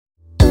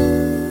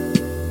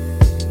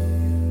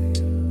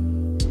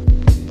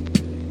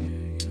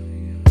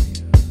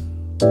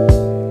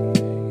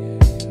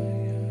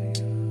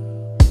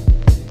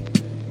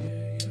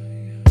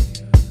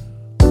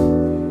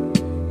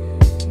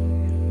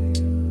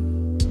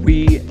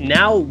We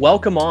now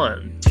welcome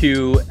on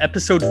to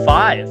episode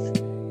 5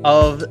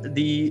 of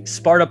the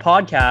Sparta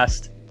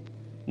podcast.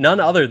 None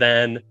other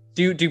than,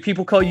 do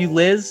people call you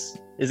Liz?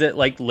 Is it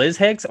like Liz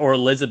Hicks or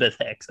Elizabeth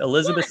Hicks?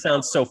 Elizabeth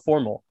sounds so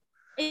formal.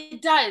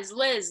 It does.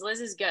 Liz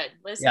is good.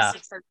 Liz Yeah.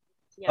 is perfect.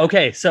 Yeah.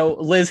 Okay, so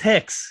Liz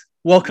Hicks,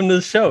 welcome to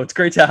the show. It's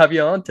great to have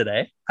you on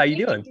today. How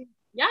you doing?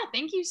 Yeah,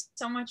 thank you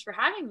so much for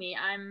having me.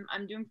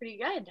 I'm doing pretty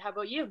good. How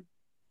about you?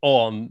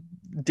 Oh, I'm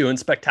doing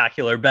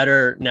spectacular.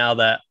 Better now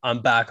that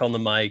I'm back on the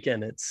mic,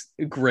 and it's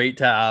great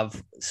to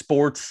have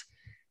sports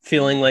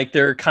feeling like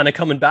they're kind of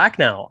coming back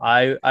now.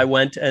 I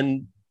went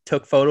and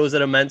took photos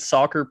at a men's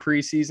soccer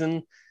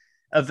preseason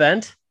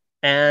event,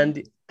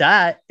 and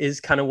that is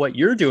kind of what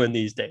you're doing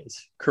these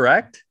days,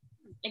 correct?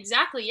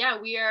 Exactly.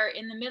 Yeah, we are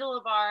in the middle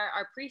of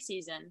our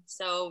preseason,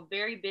 so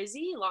very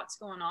busy, lots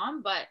going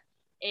on, but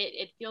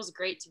it feels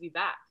great to be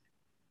back.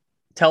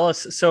 Tell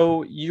us,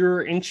 so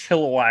you're in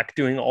Chilliwack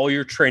doing all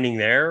your training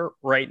there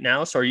right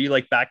now. So are you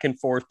like back and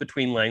forth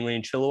between Langley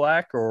and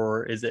Chilliwack,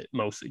 or is it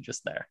mostly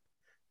just there?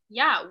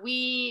 Yeah,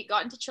 we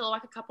got into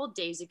Chilliwack a couple of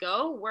days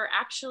ago. We're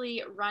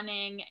actually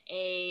running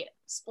a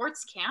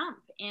sports camp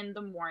in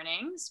the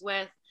mornings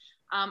with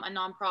a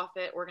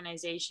nonprofit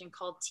organization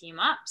called Team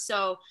Up.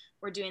 So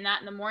we're doing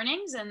that in the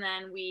mornings, and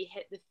then we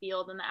hit the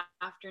field in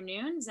the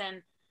afternoons,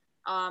 and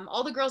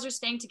all the girls are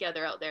staying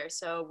together out there.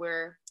 So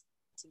we're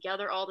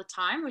together all the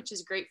time, which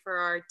is great for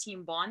our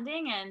team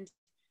bonding, and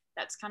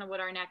that's kind of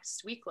what our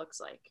next week looks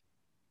like.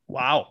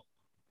 Wow.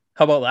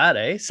 How about that,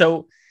 eh?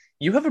 So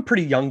you have a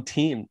pretty young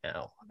team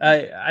now.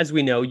 As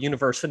we know,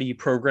 university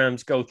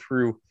programs go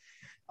through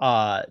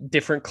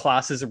different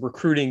classes of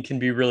recruiting, can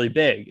be really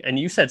big. And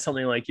you said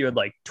something like you had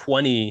like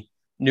 20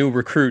 new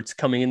recruits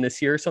coming in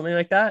this year, something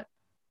like that?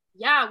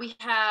 Yeah, we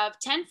have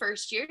 10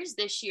 first years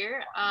this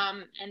year,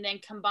 and then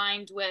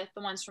combined with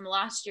the ones from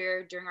last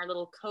year during our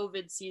little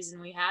COVID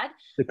season we had.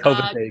 The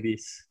COVID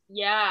babies.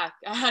 Yeah,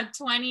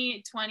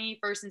 20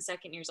 first and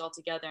second years all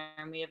together,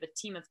 and we have a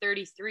team of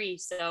 33.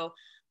 So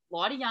a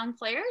lot of young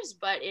players,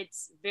 but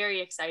it's very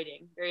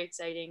exciting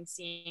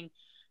seeing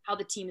how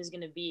the team is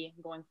going to be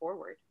going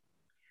forward.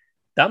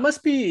 That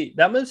must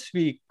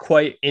be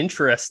quite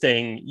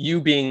interesting.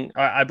 You being,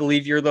 I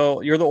believe you're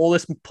the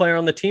oldest player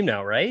on the team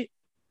now, right?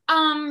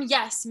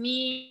 Yes,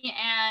 me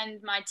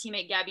and my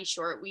teammate Gabby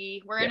Short,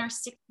 we're in our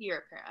 6th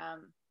year,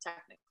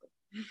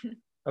 technically.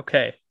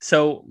 Okay.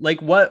 So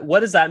like what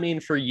does that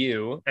mean for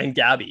you and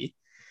Gabby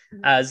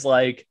as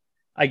like,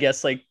 I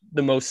guess like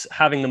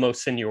having the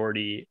most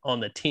seniority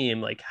on the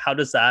team? Like how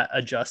does that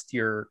adjust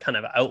your kind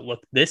of outlook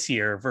this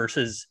year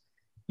versus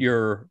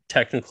your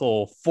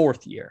technical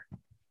 4th year?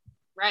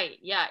 Right.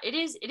 Yeah, it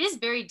is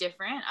very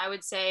different. I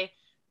would say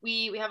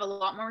we have a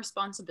lot more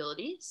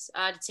responsibilities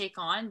to take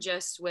on,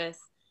 just with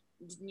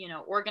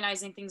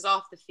organizing things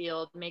off the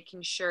field,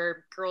 making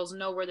sure girls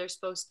know where they're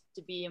supposed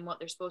to be and what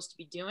they're supposed to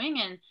be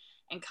doing,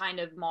 and kind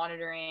of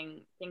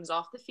monitoring things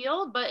off the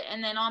field.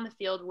 And then on the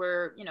field,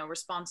 we're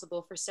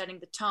responsible for setting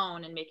the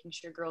tone and making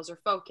sure girls are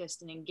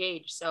focused and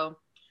engaged. So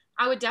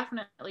I would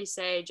definitely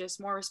say just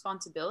more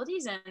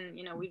responsibilities,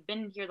 and we've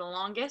been here the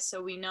longest,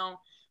 so we know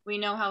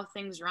how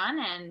things run.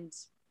 And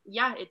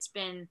yeah, it's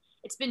been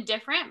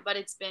different, but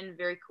it's been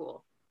very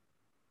cool.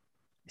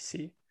 I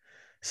see.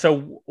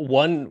 So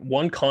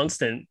one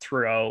constant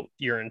throughout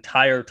your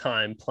entire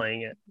time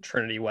playing at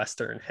Trinity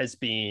Western has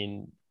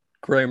been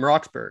Graham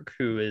Roxburgh,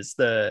 who is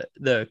the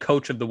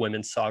coach of the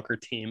women's soccer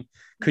team.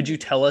 Could you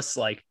tell us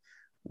like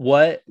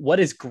what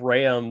is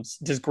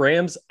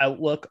Graham's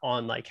outlook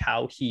on like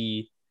how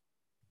he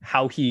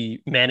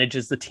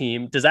manages the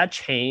team? Does that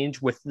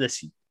change with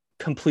this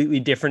completely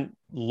different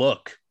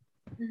look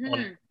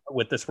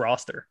with this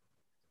roster?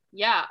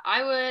 Yeah,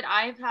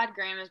 I've had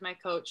Graham as my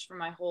coach for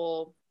my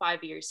whole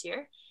 5 years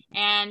here,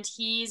 and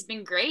he's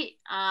been great.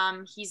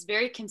 He's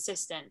very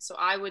consistent. So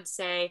I would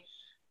say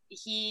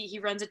he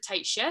runs a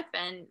tight ship,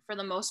 and for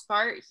the most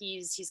part,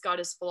 he's got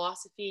his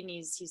philosophy, and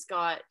he's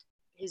got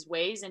his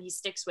ways, and he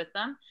sticks with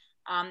them.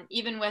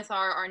 Even with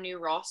our new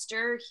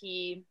roster,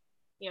 he's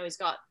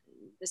got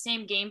the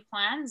same game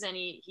plans, and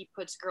he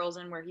puts girls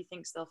in where he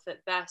thinks they'll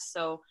fit best.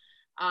 So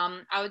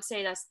I would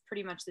say that's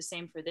pretty much the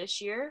same for this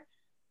year.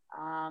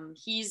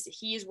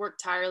 He's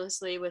worked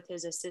tirelessly with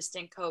his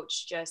assistant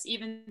coach, just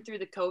even through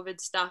the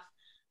COVID stuff,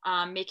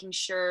 making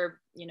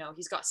sure,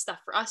 he's got stuff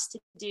for us to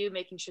do,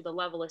 making sure the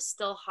level is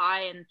still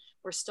high and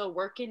we're still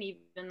working,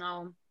 even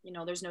though,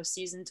 there's no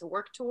season to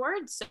work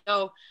towards.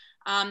 So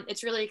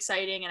it's really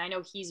exciting. And I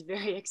know he's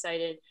very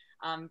excited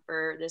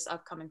for this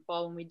upcoming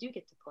fall when we do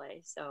get to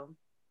play. So,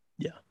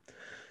 yeah.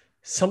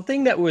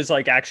 Something that was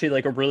like actually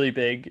like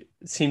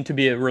seemed to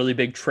be a really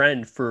big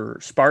trend for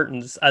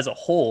Spartans as a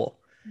whole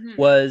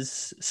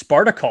was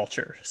Sparta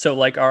culture. So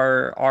like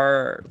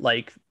our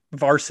like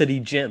varsity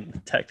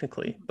gym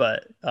technically,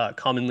 but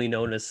commonly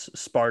known as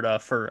Sparta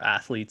for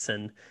athletes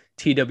and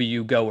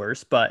TW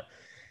goers. But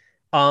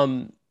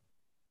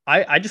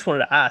I just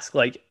wanted to ask,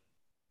 like,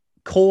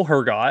 Cole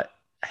Hergott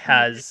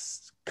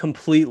has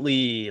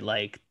completely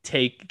like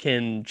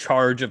taken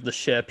charge of the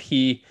ship.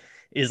 He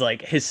is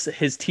like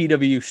his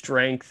TW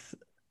strength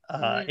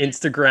Mhm.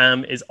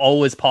 Instagram is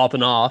always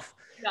popping off.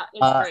 Yeah,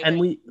 it's great.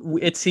 And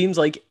it seems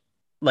like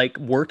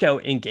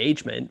workout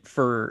engagement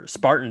for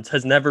Spartans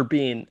has never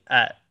been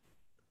at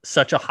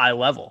such a high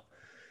level.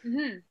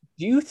 Mhm.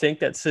 Do you think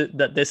that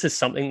this is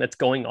something that's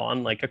going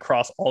on like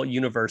across all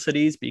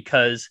universities?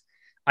 Because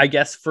I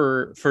guess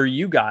for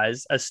you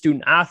guys as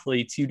student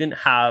athletes, you didn't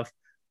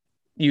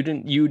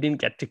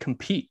get to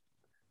compete.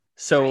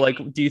 So Right.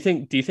 like, do you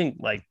think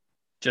like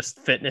just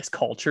fitness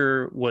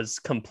culture was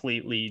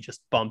completely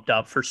just bumped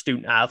up for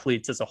student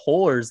athletes as a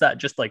whole, or is that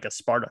just like a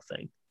Sparta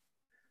thing?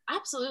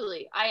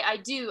 Absolutely. I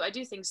do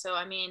think so.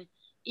 I mean,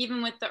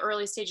 even with the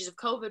early stages of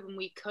COVID when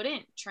we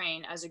couldn't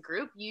train as a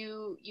group,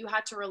 you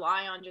had to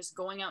rely on just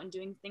going out and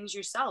doing things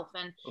yourself,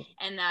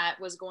 and that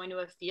was going to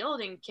a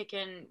field and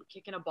kicking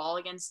a ball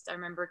against, I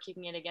remember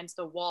kicking it against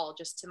a wall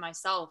just to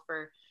myself,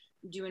 or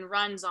doing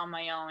runs on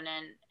my own.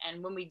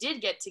 And when we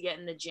did get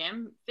in the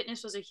gym,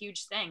 fitness was a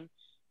huge thing,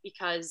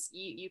 because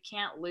you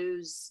can't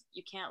lose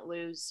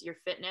your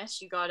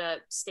fitness. You got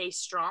to stay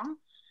strong.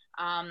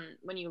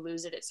 When you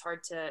lose it, it's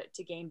hard to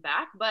gain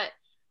back. But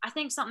I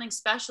think something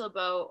special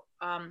about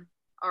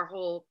our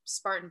whole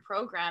Spartan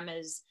program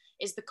is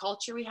the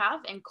culture we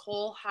have, and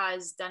Cole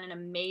has done an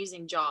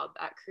amazing job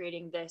at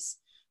creating this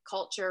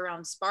culture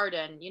around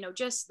Spartan.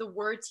 Just the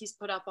words he's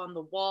put up on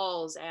the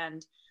walls,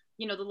 and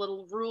the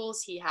little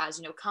rules he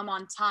has. Come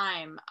on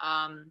time.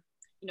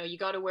 You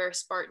got to wear a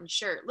Spartan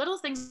shirt. Little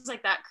things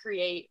like that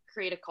create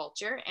a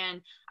culture,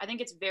 and I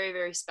think it's very,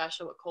 very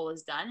special what Cole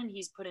has done, and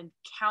he's put in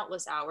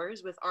countless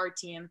hours with our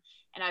team,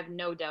 and I have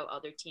no doubt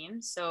other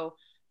teams. So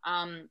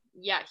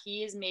yeah,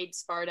 he has made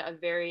Sparta a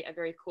very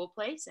cool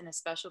place and a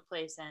special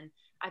place, and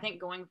I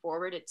think going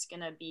forward it's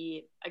going to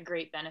be a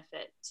great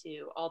benefit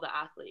to all the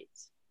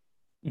athletes.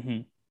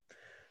 Mm-hmm.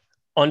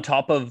 On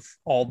top of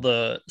all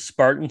the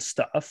Spartan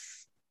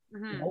stuff,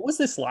 Mm-hmm. what was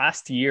this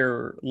last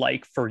year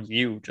like for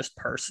you just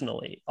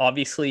personally?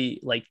 Obviously,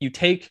 like you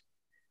take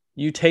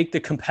the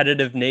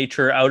competitive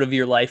nature out of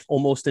your life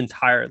almost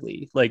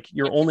entirely. Like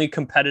your Yep. only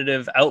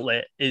competitive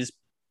outlet is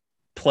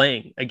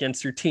playing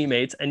against your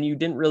teammates, and you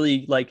didn't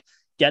really like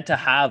get to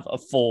have a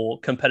full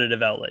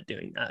competitive outlet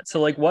doing that. So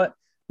like what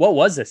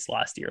was this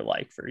last year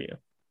like for you?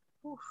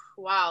 Oof,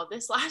 wow,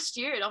 this last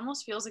year it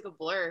almost feels like a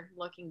blur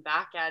looking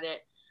back at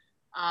it.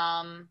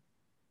 Um,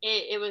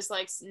 it was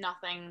like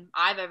nothing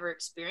I've ever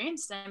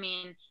experienced. I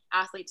mean,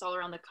 athletes all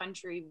around the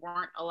country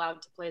weren't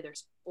allowed to play their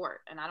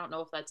sport, and I don't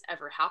know if that's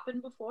ever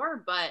happened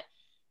before, but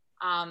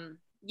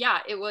yeah,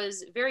 it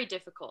was very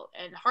difficult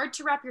and hard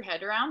to wrap your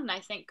head around. And I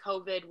think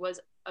COVID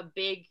was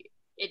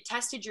it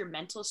tested your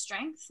mental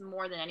strength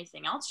more than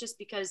anything else, just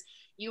because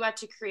you had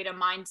to create a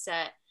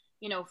mindset.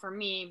 For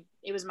me,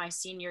 it was my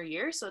senior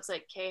year. So it's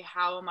like, okay,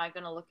 how am I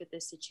going to look at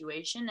this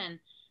situation? And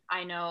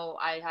I know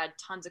I had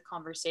tons of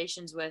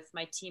conversations with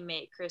my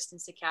teammate, Kristen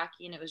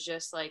Sakaki, and it was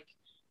just like,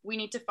 we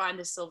need to find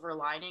the silver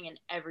lining in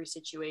every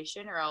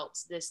situation, or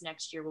else this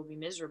next year will be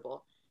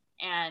miserable.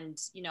 And,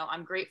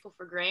 I'm grateful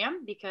for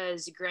Graham,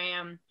 because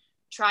Graham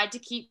tried to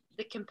keep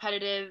the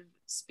competitive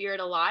spirit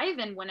alive.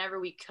 And whenever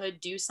we could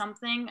do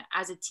something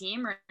as a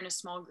team or in a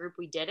small group,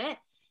 we did it.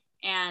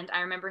 And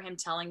I remember him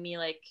telling me,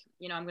 like,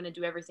 I'm going to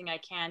do everything I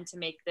can to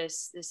make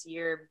this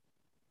year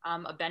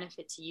a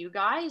benefit to you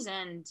guys.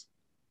 And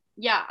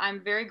yeah,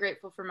 I'm very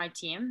grateful for my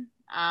team.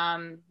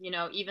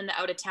 Even the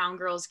out of town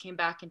girls came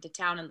back into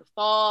town in the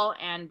fall,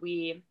 and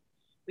we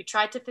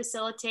tried to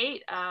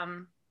facilitate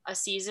a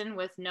season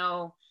with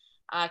no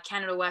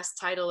Canada West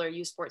title or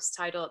U Sports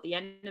title at the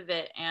end of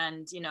it.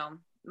 And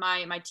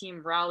my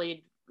team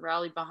rallied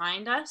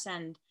behind us,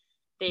 and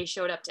they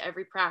showed up to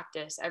every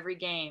practice, every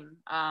game,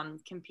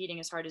 competing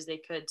as hard as they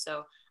could.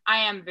 So I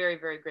am very,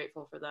 very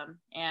grateful for them.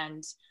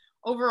 And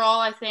overall,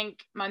 I think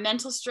my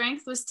mental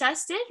strength was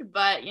tested,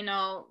 but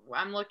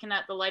I'm looking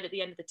at the light at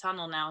the end of the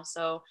tunnel now.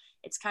 So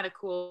it's kind of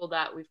cool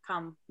that we've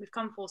come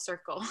full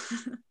circle.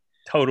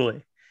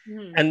 Totally.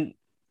 Mhm. And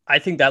I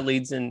think that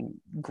leads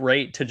in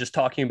great to just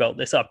talking about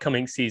this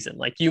upcoming season.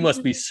 Like you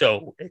must be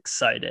so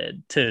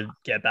excited to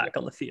get Yeah, back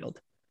on the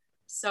field.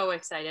 so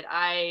excited.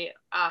 I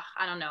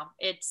don't know.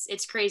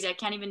 It's crazy. I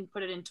can't even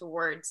put it into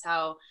words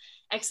how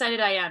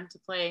excited I am to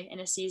play in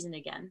a season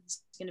again.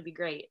 It's going to be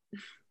great.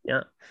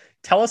 Yeah.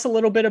 Tell us a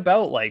little bit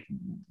about like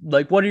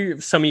what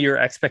are some of your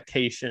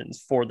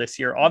expectations for this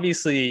year?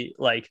 Obviously,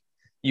 like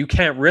you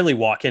can't really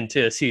walk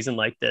into a season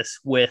like this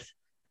with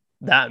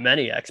that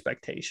many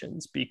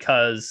expectations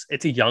because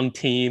it's a young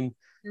team.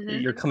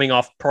 Mm-hmm. You're coming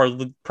off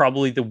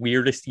probably the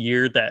weirdest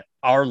year that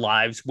our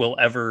lives will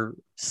ever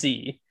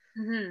see.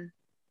 Mm-hmm.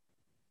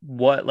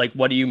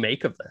 What do you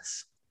make of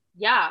this?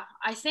 Yeah,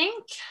 I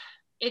think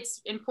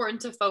it's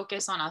important to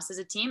focus on us as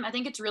a team. I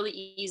think it's really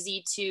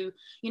easy to,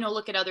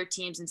 look at other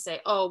teams and say,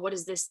 oh, what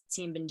has this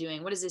team been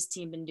doing? What has this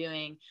team been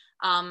doing?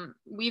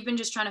 We've been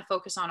just trying to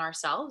focus on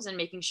ourselves and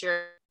making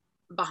sure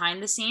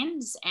behind the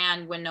scenes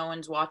and when no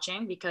one's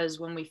watching, because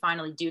when we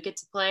finally do get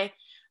to play,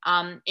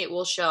 it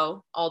will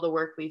show all the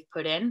work we've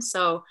put in.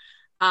 So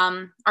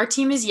Our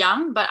team is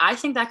young, but I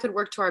think that could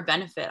work to our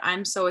benefit.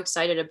 I'm so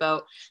excited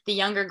about the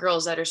younger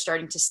girls that are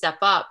starting to step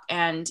up,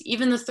 and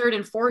even the third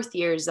and fourth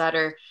years that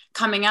are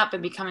coming up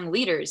and becoming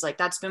leaders. Like,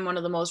 that's been one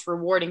of the most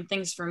rewarding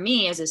things for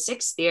me as a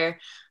sixth year.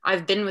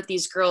 I've been with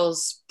these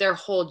girls their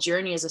whole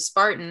journey as a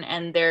Spartan,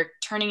 and they're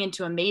turning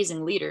into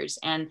amazing leaders.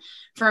 And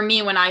for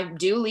me, when I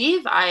do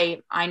leave,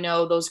 I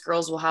know those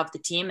girls will have the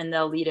team and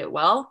they'll lead it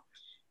well.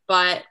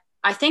 But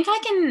I think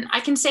I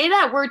can say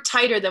that we're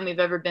tighter than we've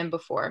ever been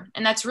before,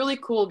 and that's really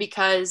cool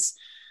because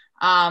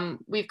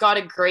we've got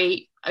a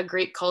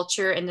great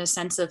culture in the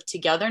sense of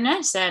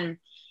togetherness, and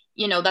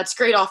that's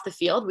great off the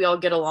field. We all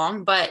get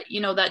along, but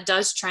that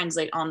does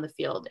translate on the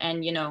field,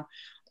 and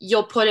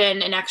you'll put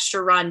in an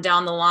extra run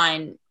down the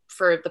line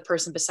for the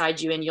person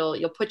beside you, and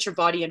you'll put your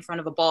body in front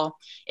of a ball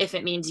if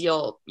it means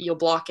you'll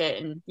block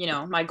it. And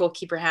my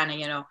goalkeeper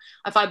Hannah,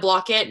 if I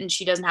block it and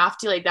she doesn't have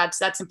to, like,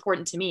 that's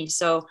important to me.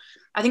 So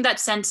I think that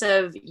sense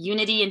of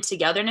unity and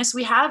togetherness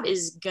we have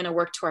is going to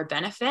work to our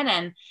benefit.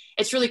 And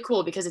it's really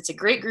cool because it's a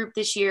great group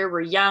this year. We're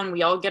young,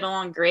 we all get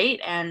along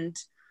great, and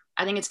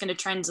I think it's going to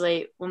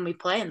translate when we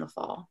play in the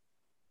fall.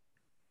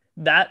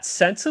 That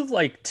sense of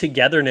like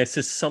togetherness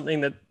is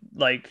something that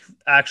like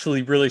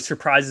actually really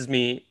surprises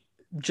me,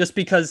 just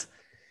because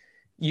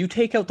you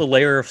take out the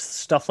layer of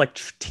stuff like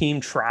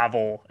team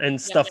travel and Yeah.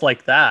 stuff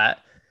like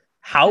that.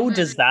 How Mhm.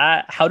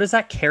 does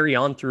that carry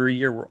on through a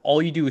year where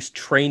all you do is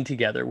train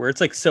together, where it's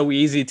like so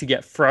easy to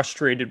get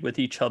frustrated with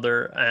each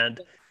other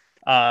and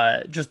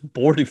just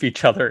bored of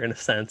each other in a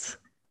sense?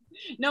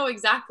 No,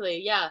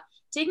 exactly. Yeah.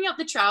 Taking up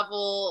the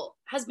travel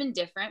has been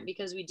different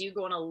because we do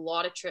go on a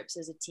lot of trips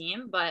as a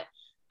team, but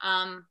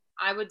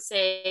I would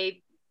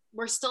say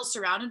we're still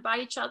surrounded by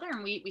each other,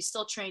 and we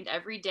still trained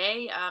every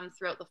day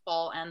throughout the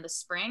fall and the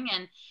spring.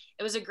 And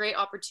it was a great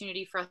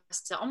opportunity for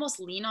us to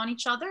almost lean on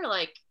each other.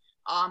 Like,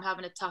 oh, I'm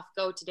having a tough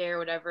go today or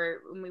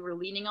whatever. When we were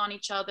leaning on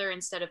each other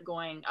instead of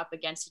going up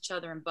against each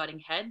other and butting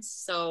heads.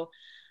 So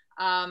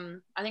I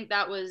think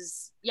that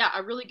was, yeah,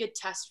 a really good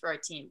test for our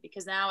team,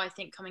 because now I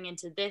think coming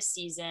into this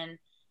season,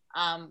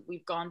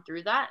 we've gone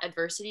through that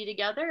adversity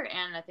together,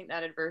 and I think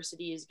that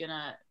adversity is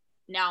gonna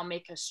now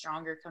make us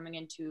stronger coming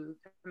into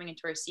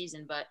our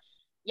season. But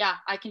yeah,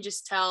 I can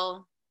just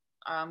tell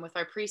with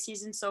our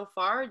preseason so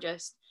far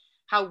just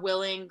how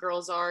willing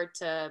girls are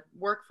to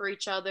work for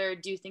each other,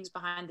 do things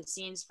behind the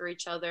scenes for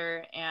each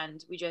other,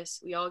 and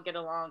we all get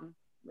along.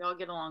 We all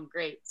get along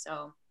great.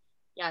 So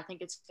yeah, I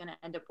think it's going to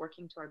end up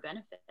working to our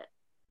benefit.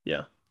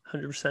 Yeah,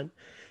 100%.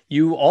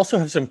 You also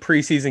have some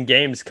preseason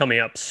games coming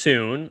up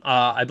soon.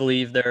 I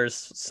believe there's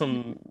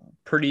some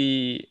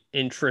pretty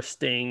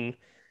interesting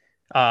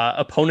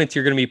opponents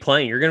you're going to be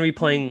playing. You're going to be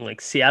playing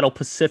like Seattle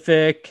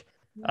Pacific,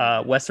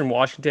 Western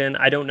Washington.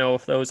 I don't know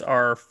if those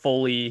are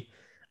fully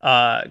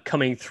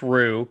coming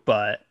through,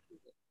 but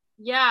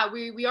Yeah,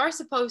 we are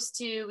supposed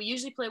to. We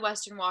usually play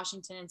Western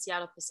Washington and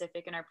Seattle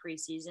Pacific in our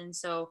preseason,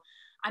 so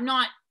I'm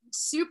not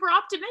super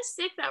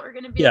optimistic that we're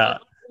going to be able to yeah,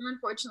 play them,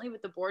 unfortunately,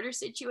 with the border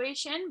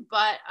situation.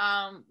 But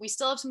we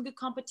still have some good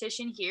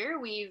competition here.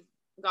 We've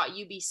got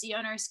UBC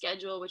on our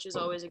schedule, which is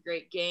always a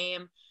great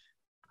game.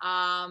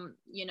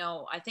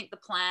 I think the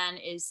plan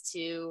is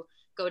to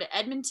go to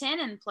Edmonton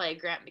and play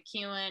Grant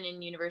MacEwan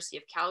and University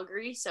of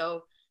Calgary.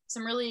 So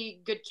some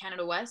really good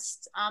Canada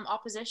West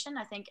opposition.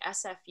 I think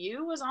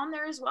SFU was on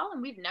there as well,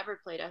 and we've never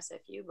played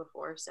SFU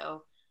before.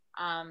 So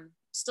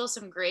still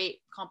some great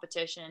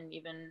competition,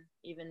 even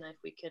if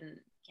we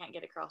can't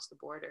get across the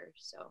border.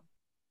 So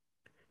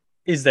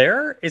is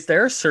there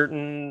a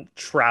certain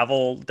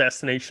travel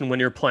destination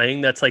when you're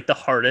playing that's like the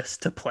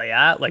hardest to play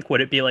at? Like,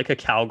 would it be like a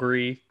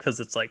Calgary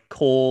because it's like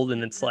cold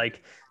and it's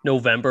like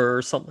November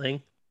or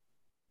something?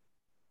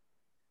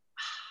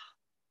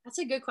 that's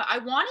a good question. I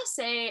want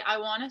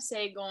to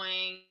say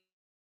going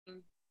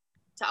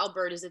to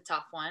Alberta is a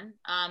tough one.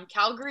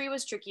 Calgary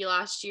was tricky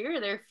last year.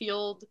 Their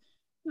field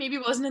maybe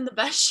wasn't in the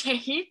best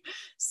shape.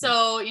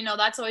 So,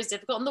 that's always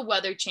difficult. And the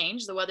weather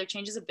change. The weather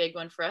change is a big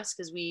one for us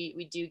because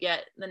we do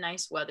get the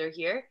nice weather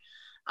here.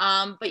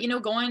 But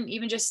going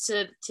even just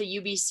to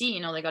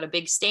UBC, they got a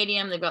big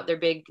stadium, they've got their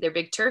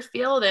big turf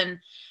field, and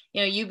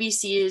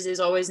UBC is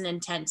always an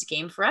intense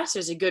game for us.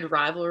 There's a good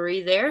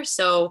rivalry there.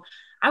 So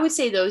I would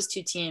say those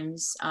two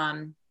teams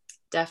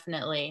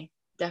definitely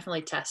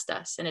test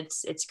us, and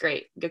it's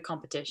great, good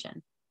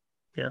competition.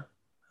 Yeah.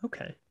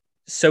 Okay.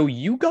 So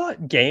you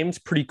got games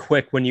pretty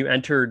quick when you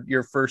entered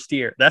your first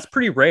year. That's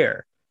pretty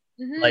rare.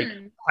 Like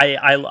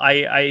Mm-hmm.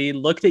 I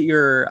looked at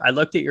your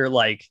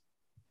like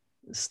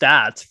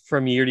stats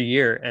from year to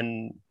year,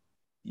 and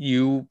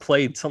you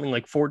played something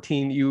like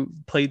 14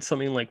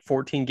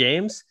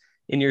 games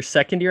in your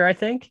second year, I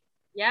think.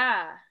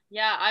 Yeah,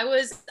 I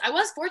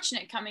was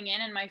fortunate coming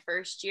in my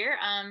first year.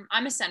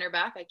 I'm a center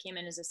back. I came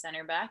in as a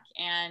center back,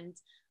 and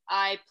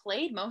I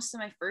played most of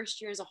my first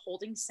year as a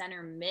holding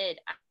center mid,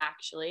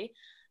 actually.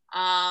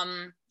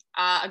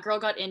 A girl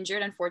got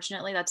injured.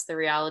 Unfortunately, that's the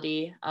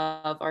reality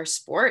of our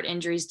sport.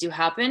 Injuries do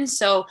happen.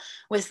 So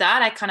with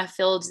that, I kind of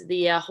filled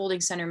the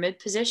holding center mid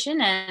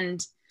position,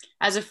 and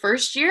as a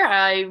first year,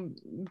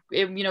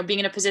 being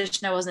in a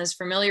position I wasn't as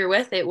familiar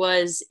with, it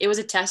was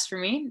a test for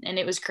me, and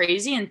it was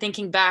crazy. And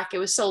thinking back, it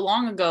was so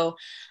long ago,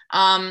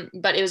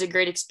 but it was a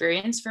great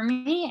experience for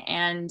me.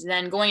 And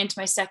then going into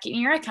my second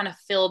year, I kind of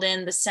filled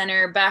in the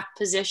center back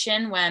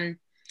position when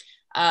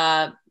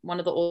one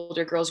of the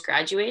older girls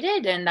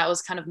graduated, and that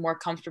was kind of more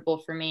comfortable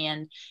for me.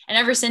 And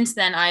ever since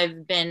then,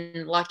 I've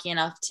been lucky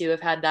enough to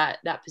have had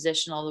that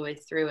position all the way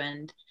through.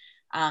 And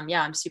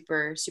I'm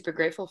super, super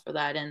grateful for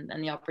that and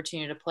the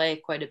opportunity to play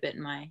quite a bit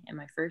in my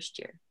first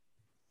year.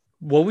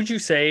 What would you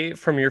say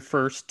from your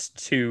first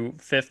to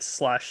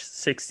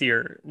fifth/sixth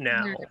year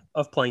now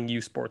of playing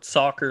U Sports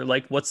soccer?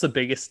 Like, what's the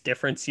biggest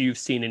difference you've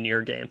seen in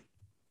your game?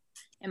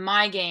 In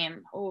my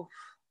game,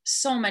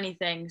 so many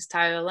things,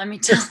 Tyler. Let me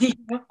tell you.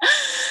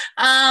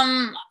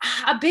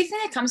 A big thing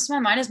that comes to my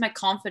mind is my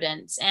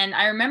confidence. And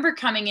I remember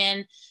coming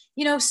in,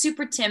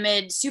 super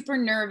timid, super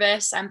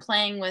nervous. I'm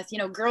playing with,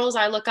 girls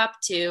I look up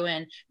to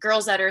and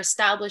girls that are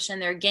established in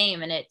their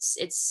game. And it's,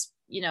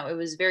 it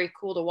was very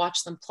cool to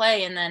watch them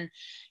play. And then,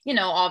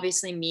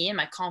 obviously me and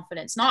my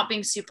confidence not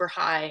being super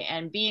high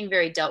and being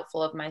very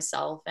doubtful of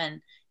myself.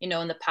 And, in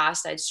the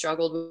past I'd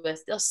struggled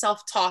with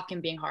self-talk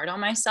and being hard on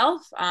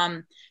myself.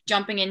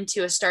 Jumping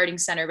into a starting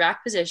center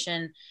back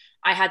position,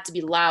 I had to be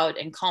loud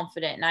and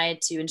confident, and I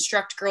had to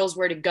instruct girls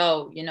where to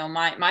go.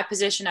 My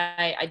position,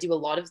 I do a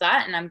lot of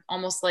that, and I'm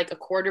almost like a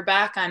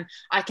quarterback.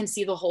 I can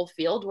see the whole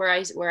field where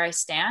I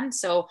stand.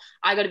 So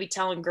I got to be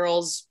telling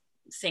girls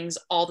things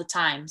all the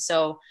time.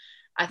 So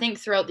I think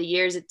throughout the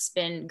years, it's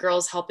been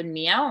girls helping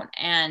me out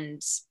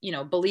and,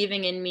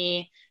 believing in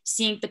me,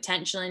 seeing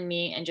potential in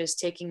me, and just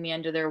taking me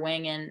under their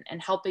wing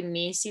and helping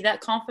me see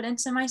that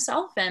confidence in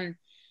myself. And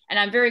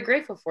I'm very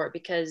grateful for it,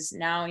 because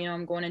now,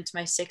 I'm going into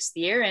my sixth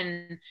year,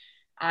 and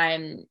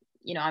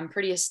I'm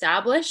pretty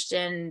established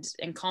and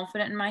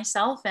confident in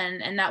myself,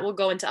 and that will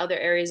go into other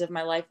areas of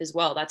my life as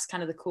well. That's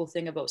kind of the cool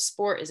thing about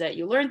sport, is that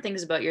you learn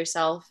things about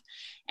yourself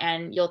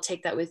and you'll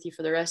take that with you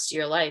for the rest of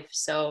your life.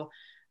 So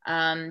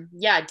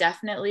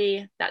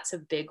definitely that's a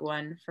big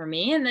one for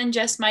me. And then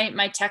just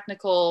my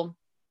technical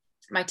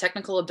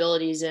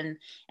abilities and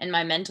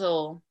my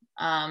mental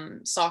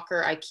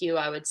soccer IQ,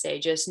 I would say,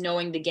 just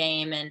knowing the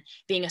game and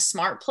being a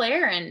smart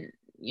player, and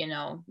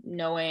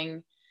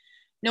knowing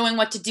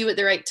what to do at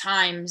the right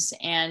times,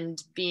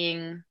 and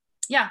being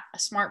a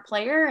smart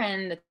player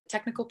and a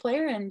technical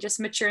player, and just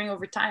maturing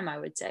over time, I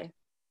would say.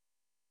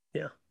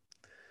 Yeah.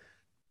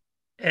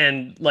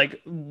 And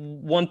like,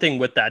 one thing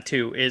with that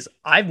too is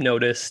I've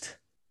noticed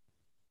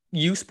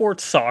U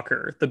Sports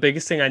soccer, the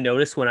biggest thing I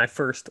noticed when I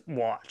first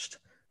watched,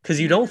 because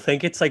you don't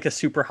think it's like a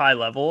super high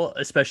level,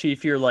 especially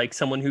if you're like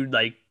someone who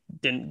like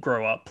didn't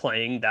grow up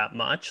playing that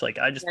much. Like,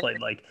 I just played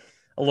like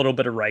a little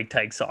bit of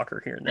ragtag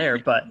soccer here and there,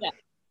 but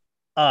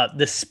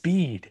the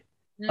speed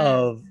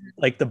of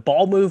like the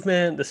ball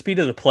movement, the speed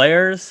of the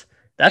players,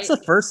 that's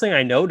the first thing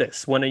I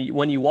notice when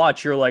you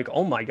watch. You're like,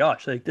 oh my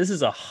gosh, like this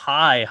is a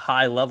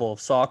high level of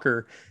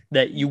soccer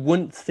that you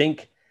wouldn't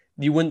think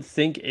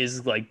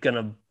is like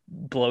gonna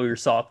blow your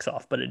socks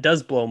off, but it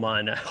does blow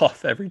mine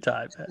off every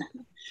time.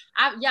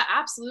 Yeah,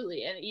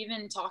 absolutely. And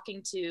even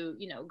talking to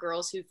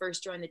girls who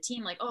first joined the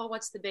team, like, oh,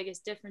 what's the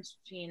biggest difference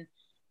between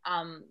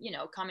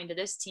coming to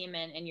this team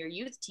and your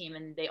youth team?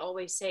 And they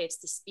always say it's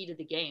the speed of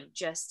the game,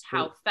 just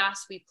how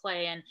fast we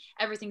play, and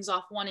everything's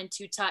off 1 and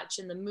 2 touch,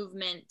 and the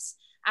movement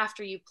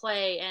after you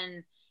play.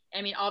 And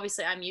I mean,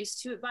 obviously I'm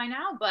used to it by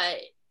now, but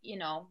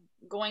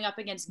going up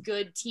against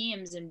good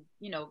teams, and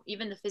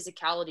even the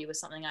physicality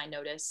was something I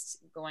noticed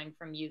going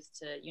from youth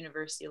to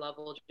university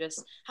level,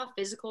 just how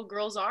physical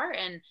girls are,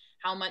 and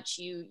how much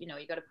you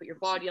got to put your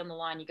body on the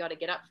line, you got to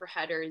get up for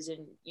headers.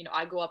 And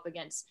I go up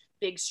against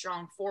big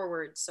strong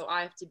forwards, so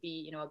I have to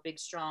be a big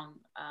strong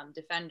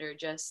defender.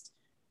 Just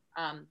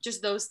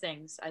those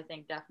things, I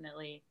think,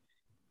 definitely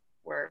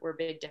were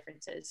big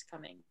differences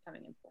coming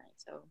in play.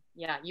 So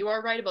yeah, you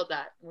are right about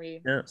that.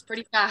 It's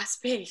pretty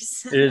fast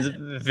paced. It is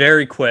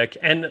very quick,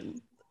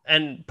 and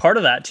part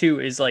of that too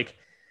is like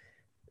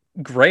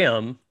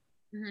Graham.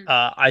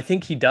 I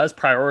think he does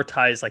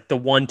prioritize like the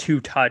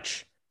 1-2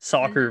 touch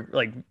soccer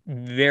like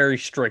very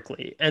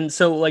strictly, and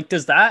so like,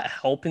 does that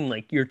help in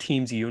like your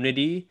team's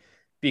unity?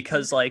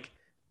 Because like,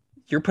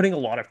 you're putting a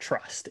lot of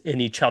trust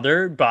in each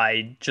other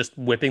by just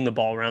whipping the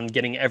ball around,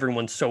 getting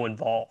everyone so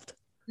involved.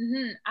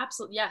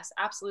 Absolutely. Yes,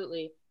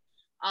 absolutely.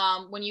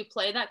 When you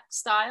play that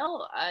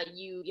style,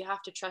 you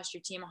have to trust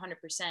your team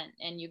 100%,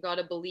 and you got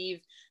to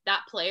believe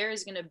that player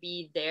is going to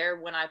be there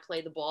when I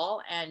play the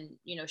ball, and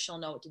she'll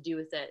know what to do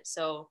with it.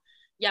 So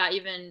yeah,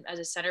 even as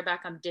a center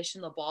back, I'm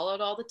dishing the ball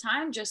out all the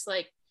time, just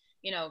like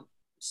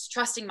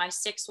trusting my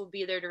 6 will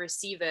be there to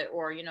receive it,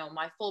 or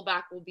my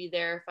fullback will be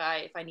there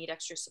if I need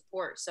extra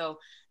support. So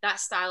that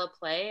style of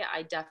play,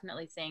 I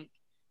definitely think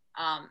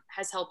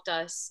has helped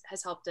us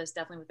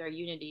definitely with our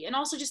unity, and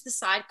also just the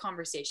side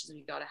conversations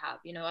we got to have.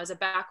 As a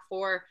back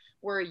 4,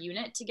 we're a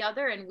unit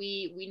together, and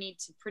we need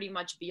to pretty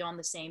much be on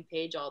the same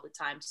page all the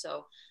time.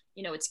 So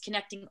it's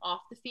connecting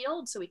off the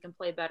field so we can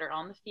play better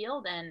on the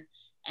field,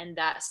 and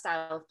that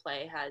style of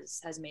play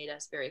has made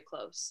us very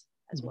close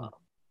as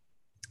well.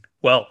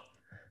 Well,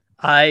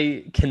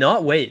 I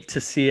cannot wait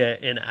to see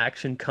it in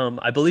action come.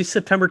 I believe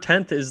September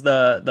 10th is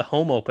the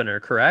home opener,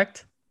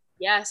 correct?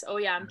 Yes. Oh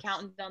yeah, I'm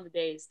counting down the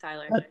days,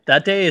 Tyler.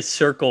 That day is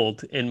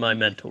circled in my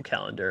mental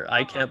calendar.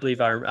 I can't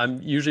believe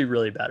I'm usually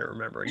really bad at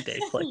remembering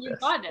dates like You this.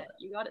 got it.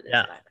 You got it this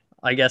Yeah. time.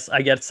 I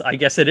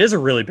guess it is a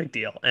really big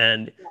deal.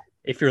 And Yeah.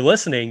 if you're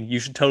listening, you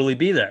should totally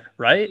be there,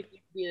 right?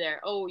 Be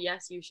there. Oh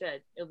yes, you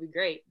should. It'll be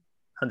great.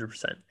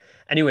 100%.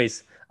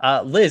 Anyways,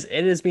 Liz,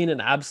 it has been an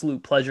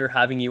absolute pleasure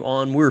having you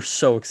on. We're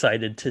so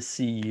excited to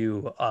see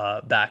you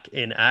back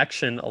in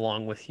action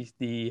along with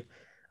the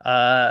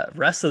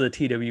rest of the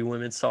TW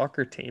women's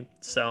soccer team.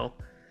 So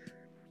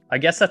I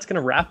guess that's going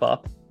to wrap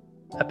up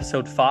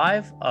episode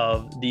 5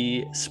 of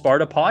the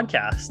Sparta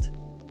podcast.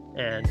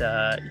 And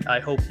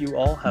I hope you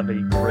all have a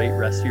great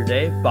rest of your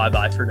day.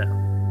 Bye-bye for now.